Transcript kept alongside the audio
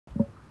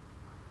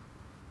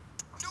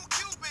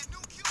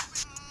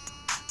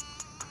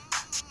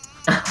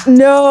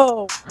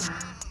No.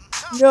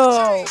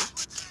 No.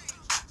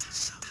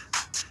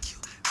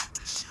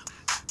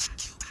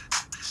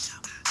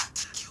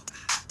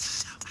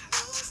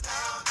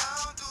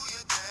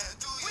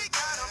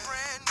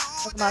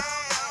 I'm not-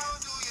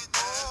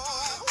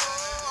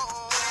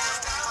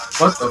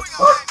 What the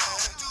fuck?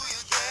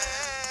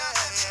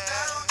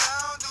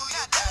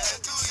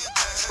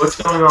 What's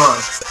going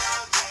on?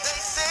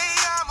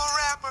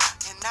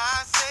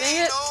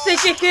 Dang it!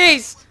 Sticky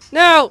keys!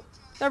 No!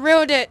 I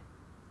ruined it!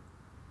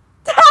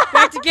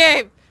 Back to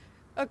game!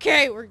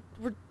 Okay, we're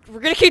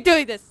gonna keep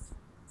doing this.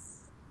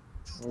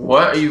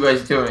 What are you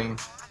guys doing?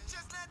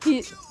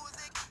 He,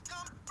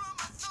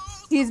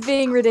 he's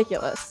being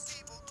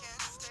ridiculous.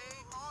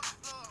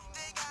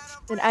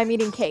 And I'm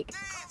eating cake.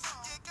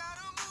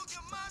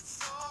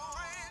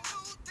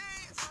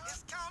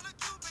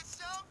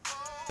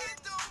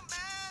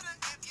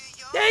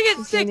 Dang it,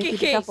 He's doing the sticky cupid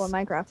keys! shuffle in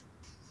Minecraft.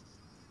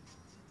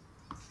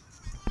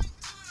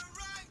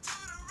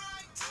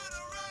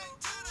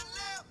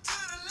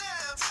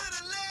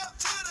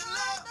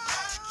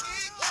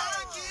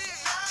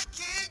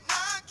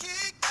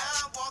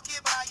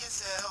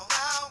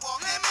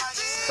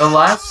 The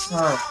last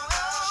time.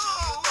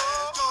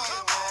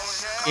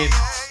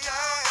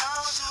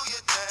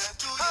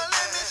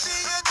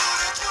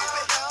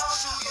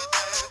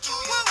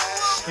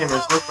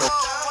 Gamers, look like.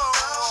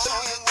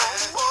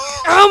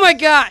 Oh my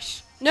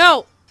gosh!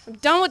 No! I'm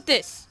done with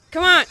this!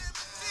 Come on!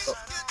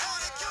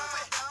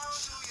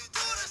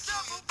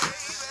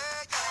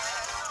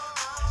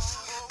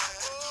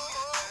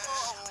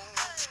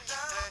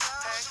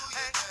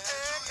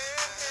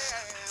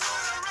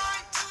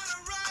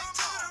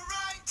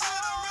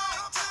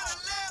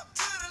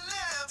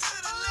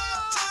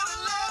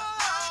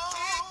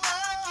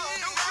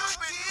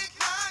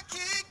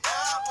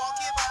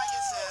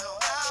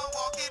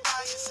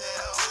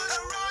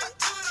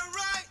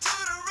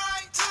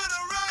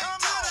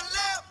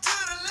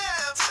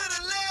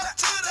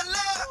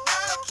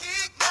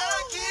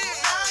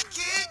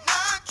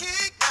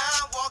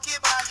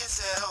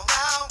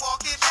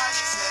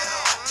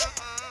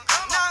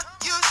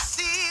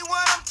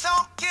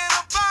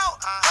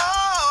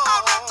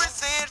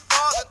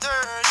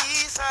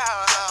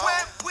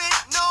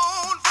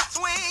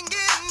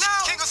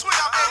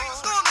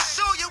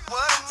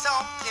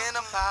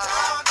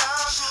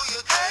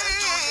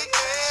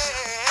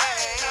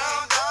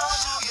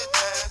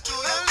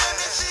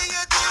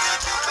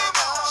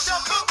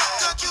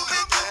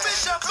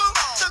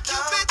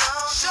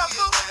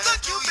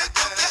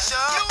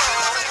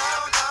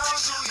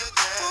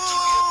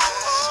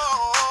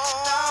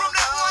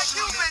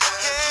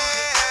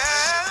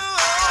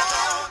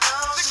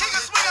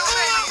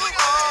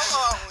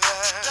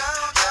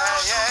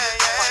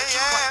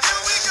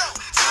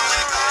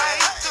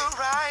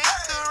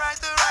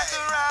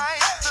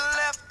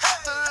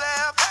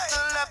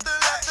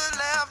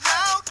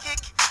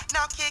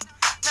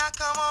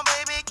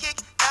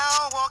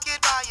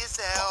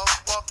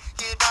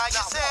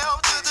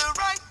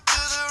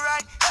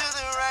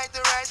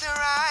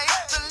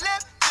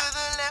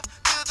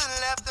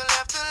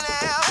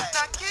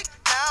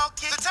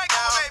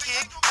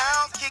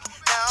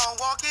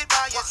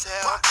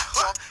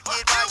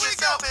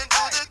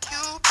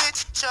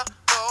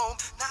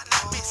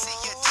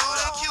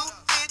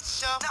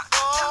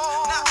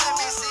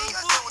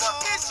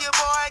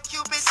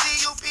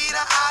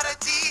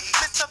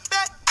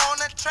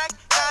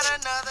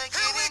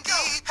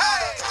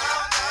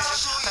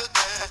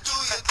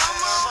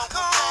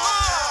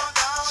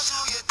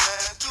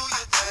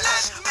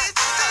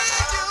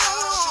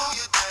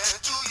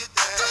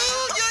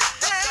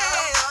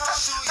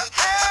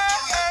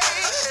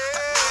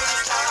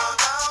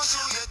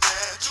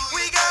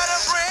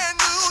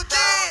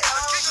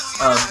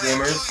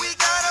 Gamers.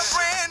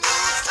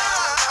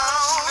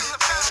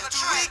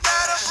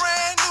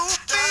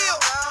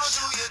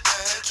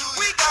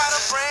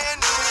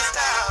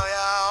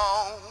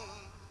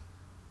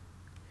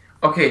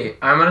 Okay,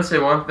 I'm gonna say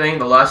one thing.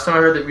 The last time I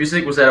heard the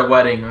music was at a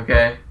wedding,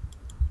 okay?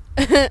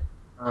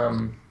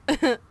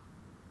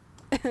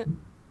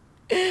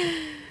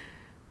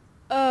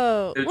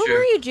 Oh, No where joke.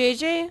 were you,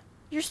 JJ?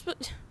 You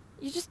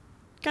just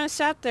kind of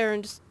sat there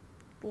and just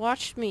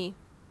watched me.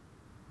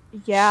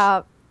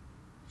 Yeah,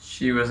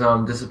 She was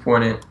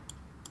disappointed.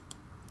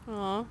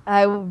 Aw.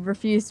 I will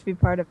refuse to be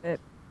part of it.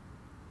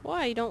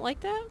 Why? You don't like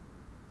that?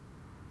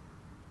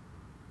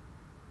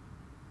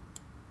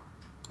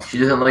 She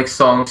doesn't like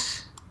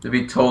songs to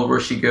be told where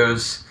she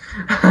goes.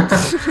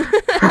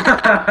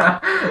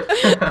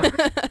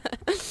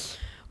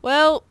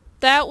 Well,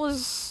 that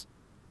was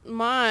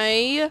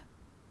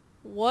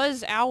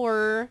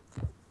our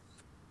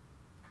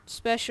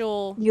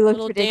special You looked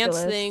little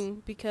ridiculous. dance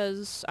thing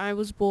because I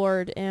was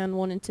bored and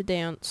wanted to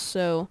dance.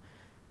 So,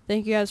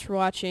 thank you guys for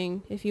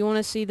watching. If you want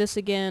to see this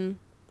again,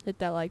 hit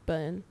that like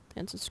button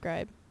and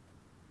subscribe.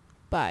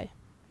 Bye.